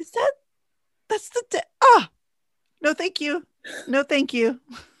that's no, thank you. No, thank you.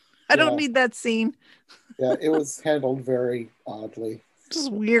 I don't Yeah, need that scene. yeah. It was handled very oddly.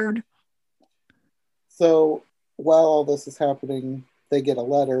 Just weird. So while all this is happening, they get a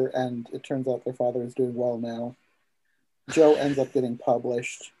letter, and it turns out their father is doing well now. Joe ends up getting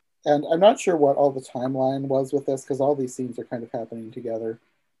published. And I'm not sure what all the timeline was with this because all these scenes are kind of happening together.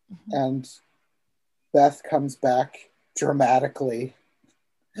 Mhm. And Beth comes back dramatically.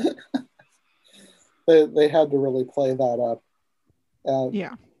 They had to really play that up.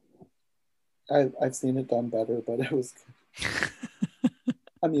 Yeah. I've seen it done better, but it was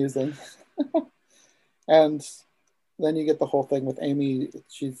amusing. And then you get the whole thing with Amy.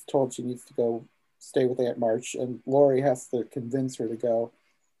 She's told she needs to go stay with Aunt March, and Laurie has to convince her to go.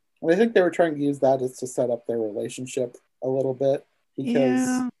 And I think they were trying to use that as to set up their relationship a little bit because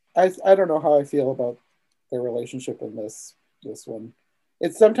Yeah. I don't know how I feel about their relationship in this one.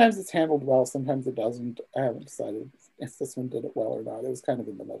 It's sometimes it's handled well, sometimes it doesn't. I haven't decided if this one did it well or not. It was kind of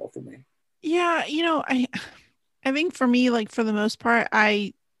in the middle for me. Yeah, I think for me, like for the most part,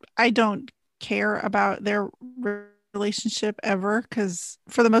 I don't care about their relationship ever because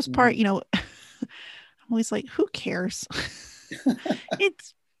for the most part, Mhm. I'm always like, who cares?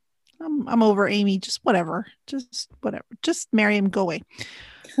 it's I'm over Amy, just whatever. Just whatever. Just marry him, go away.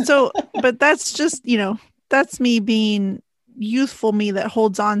 So, but that's just, that's me being youthful me that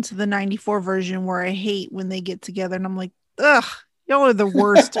holds on to the 94 version where I hate when they get together and I'm like, ugh, y'all are the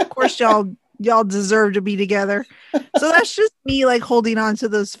worst. Of course y'all deserve to be together. So that's just me like holding on to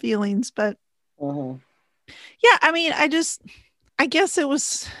those feelings. But Uh-huh. yeah, I mean, I guess it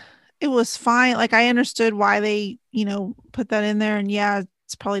was fine. Like I understood why they, put that in there and yeah,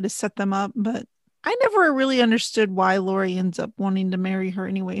 it's probably to set them up, but I never really understood why Lori ends up wanting to marry her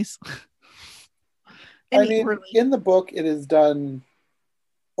anyways. I Any mean, really. in the book, it is done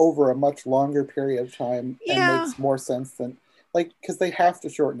over a much longer period of time and Yeah, makes more sense than like because they have to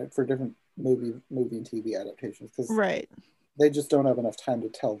shorten it for different movie and TV adaptations because right. they just don't have enough time to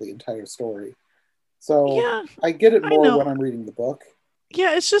tell the entire story. So Yeah, I get it I more know. when I'm reading the book.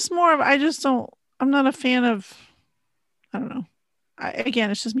 Yeah, it's just more of I just don't I'm not a fan of I don't know. Again,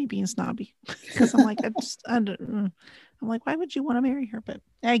 it's just me being snobby because I'm like I don't, I'm like why would you want to marry her? But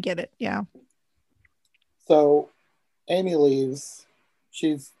I get it. Yeah. So Amy leaves.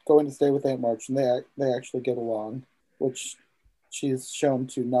 She's going to stay with Aunt March, and they actually get along, which she's shown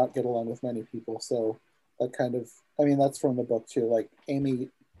to not get along with many people. So that kind of, I mean, that's from the book too. Like Amy,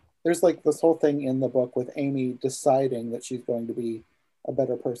 there's like this whole thing in the book with Amy deciding that she's going to be a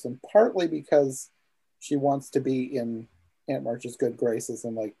better person, partly because she wants to be in Aunt March's good graces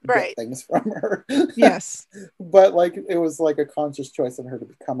and like get Right. things from her. Yes. But like it was like a conscious choice in her to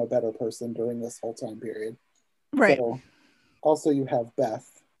become a better person during this whole time period. Right. So also you have Beth,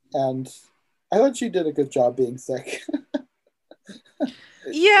 and I thought she did a good job being sick.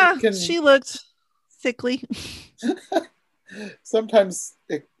 Yeah, it can she looked sickly. sometimes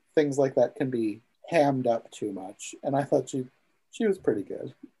things like that can be hammed up too much, and I thought she was pretty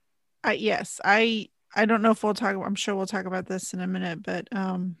good. Yes, I don't know if we'll talk. I'm sure we'll talk about this in a minute, but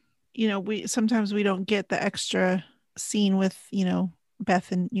we sometimes we don't get the extra scene with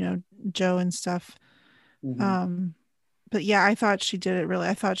Beth and Joe and stuff. Mm-hmm. Um, but yeah, I thought she did it really.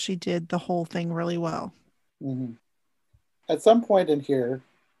 I thought she did the whole thing really well. Mm-hmm. At some point in here,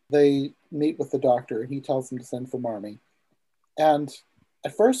 they meet with the doctor. He tells them to send for Marmee, and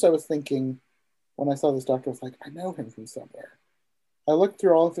at first I was thinking when I saw this doctor, I was like, I know him from somewhere. I looked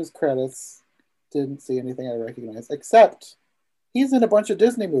through all of his credits, didn't see anything I recognized, except he's in a bunch of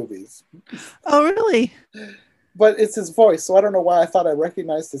Disney movies. Oh, really? But it's his voice, so I don't know why I thought I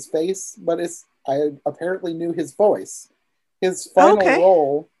recognized his face, but it's I apparently knew his voice. His final Okay.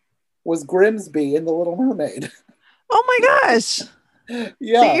 role was Grimsby in The Little Mermaid. Oh my gosh.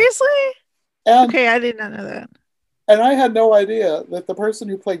 Yeah, Seriously? and Okay, I did not know that. I had no idea that the person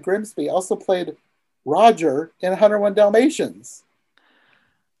who played Grimsby also played Roger in 101 Dalmatians.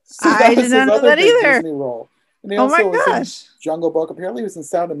 So that I did was his not know other that big either. Disney role. And he Oh my also was in gosh. Jungle Book. Apparently, he was in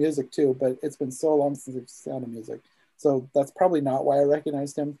Sound of Music too, but it's been so long since I've seen Sound of Music. So that's probably not why I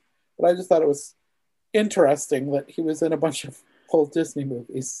recognized him. But I just thought it was interesting that he was in a bunch of old Disney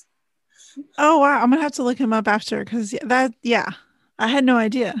movies. Oh wow, I'm gonna have to look him up after because yeah, I had no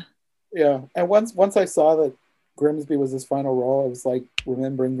idea. Yeah. And once I saw that Grimsby was his final role, I was like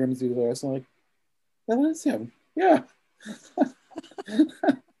remembering Grimsby's voice. I'm like, that is him. Yeah.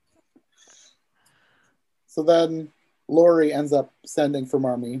 So then Laurie ends up sending for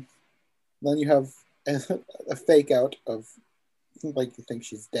Marmee. Then you have a fake out of like you think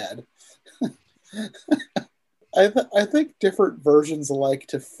she's dead. I think different versions like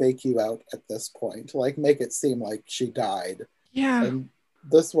to fake you out at this point, like make it seem like she died. Yeah. And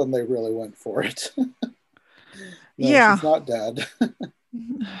this one they really went for it. No, Yeah. she's not dead.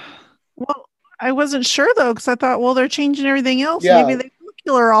 Well, I wasn't sure though because I thought, well, they're changing everything else. Maybe Yeah, they will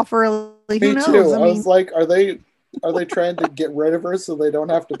kill her off early. Who me knows? too. I I was mean, like, are they trying to get rid of her so they don't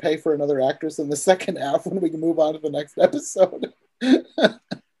have to pay for another actress in the second half when we can move on to the next episode?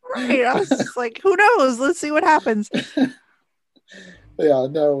 right. I was just like, who knows? Let's see what happens. Yeah,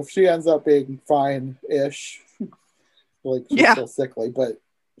 no, she ends up being fine-ish. Like she's Yeah. still sickly, but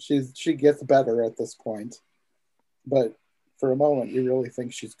she gets better at this point. But for a moment, you really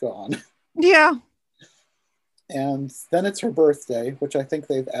think she's gone. Yeah. And then it's her birthday, which I think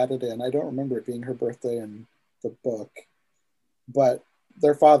they've added in. I don't remember it being her birthday in the book, but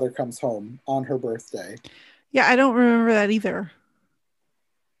their father comes home on her birthday. Yeah. I don't remember that either.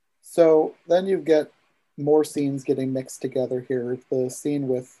 So then you get more scenes getting mixed together here. The scene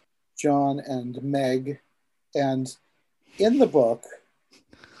with John and Meg. And in the book,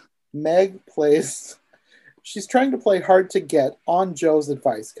 Meg plays, she's trying to play hard to get on Joe's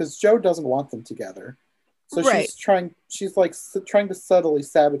advice because Joe doesn't want them together. So Right. she's like trying to subtly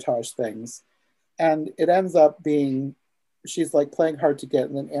sabotage things. And it ends up being, she's like playing hard to get,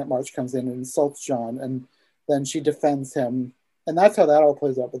 and then Aunt March comes in and insults John, and then she defends him. And that's how that all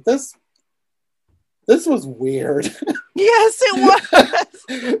plays out. But this was weird. Yes, it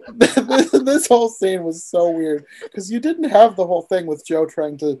was. This whole scene was so weird because you didn't have the whole thing with Joe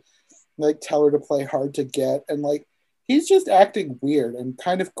trying to like tell her to play hard to get, and like he's just acting weird and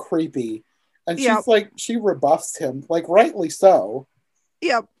kind of creepy, and she's like, she rebuffs him, like rightly so,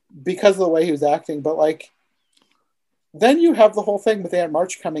 because of the way he was acting. But like then you have the whole thing with Aunt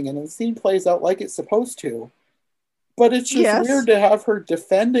March coming in, and the scene plays out like it's supposed to. But it's just weird to have her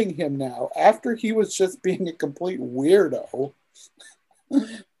defending him now after he was just being a complete weirdo.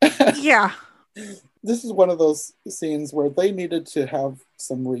 Yeah. This is one of those scenes where they needed to have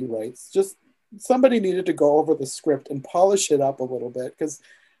some rewrites. Just somebody needed to go over the script and polish it up a little bit, because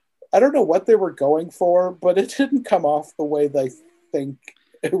I don't know what they were going for, but it didn't come off the way they think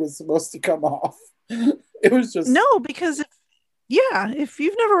it was supposed to come off. It was just... No, because if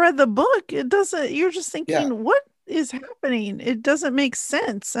you've never read the book, it doesn't, you're just thinking, what is happening? It doesn't make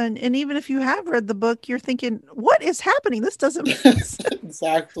sense. And even if you have read the book, you're thinking, what is happening? This doesn't make sense.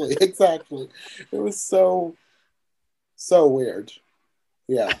 Exactly. It was so weird.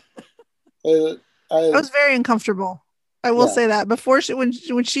 Yeah. I was very uncomfortable. I will say that before when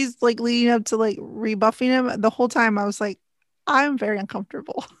she's like leading up to like rebuffing him, the whole time I was like, I'm very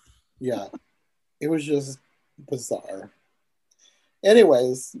uncomfortable. Yeah. It was just bizarre.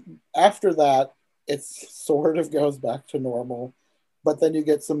 Anyways, after that, it sort of goes back to normal, but then you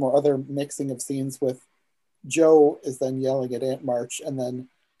get some more other mixing of scenes with Joe is then yelling at Aunt March, and then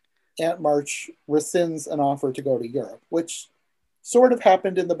Aunt March rescinds an offer to go to Europe, which sort of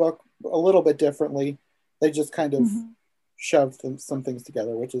happened in the book a little bit differently. They just kind of shoved some things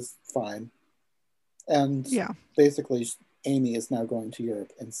together, which is fine. And basically Amy is now going to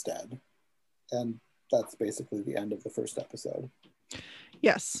Europe instead. And that's basically the end of the first episode.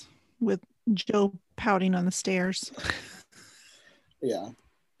 Yes, with Joe pouting on the stairs. Yeah.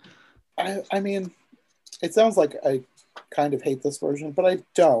 I mean, it sounds like I kind of hate this version, but I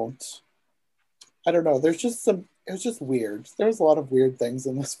don't. I don't know. It was just weird. There's a lot of weird things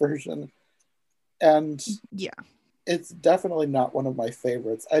in this version. And it's definitely not one of my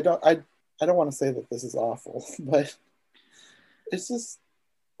favorites. I don't want to say that this is awful, but it's just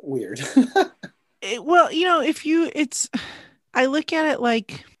weird. I look at it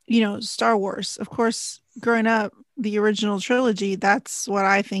like, Star Wars. Of course, growing up, the original trilogy, that's what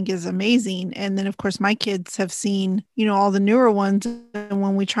I think is amazing. And then, of course, my kids have seen, all the newer ones. And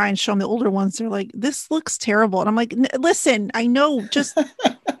when we try and show them the older ones, they're like, this looks terrible. And I'm like, listen, I know, just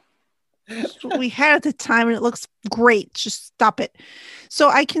what we had at the time and it looks great. Just stop it. So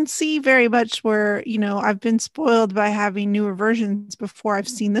I can see very much where, I've been spoiled by having newer versions before I've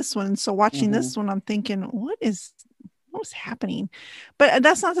seen this one. So watching this one, I'm thinking, what's happening? But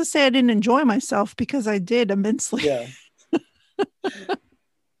that's not to say I didn't enjoy myself, because I did immensely. Yeah.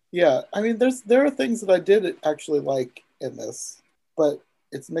 Yeah. I mean, there are things that I did actually like in this, but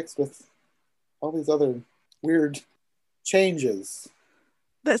it's mixed with all these other weird changes.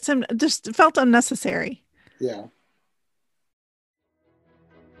 That just felt unnecessary. Yeah.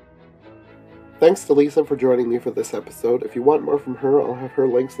 Thanks to Lisa for joining me for this episode. If you want more from her, I'll have her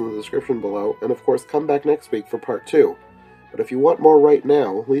links in the description below, and of course come back next week for part 2. But if you want more right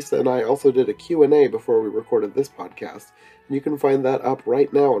now, Lisa and I also did a Q&A before we recorded this podcast, and you can find that up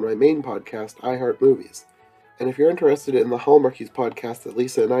right now on my main podcast, iHeart Movies. And if you're interested in the Hallmarkies podcast that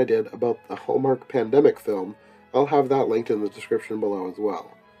Lisa and I did about the Hallmark Pandemic film, I'll have that linked in the description below as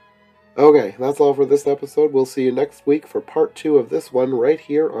well. Okay, that's all for this episode. We'll see you next week for part 2 of this one right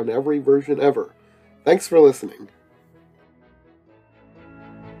here on Every Version Ever. Thanks for listening.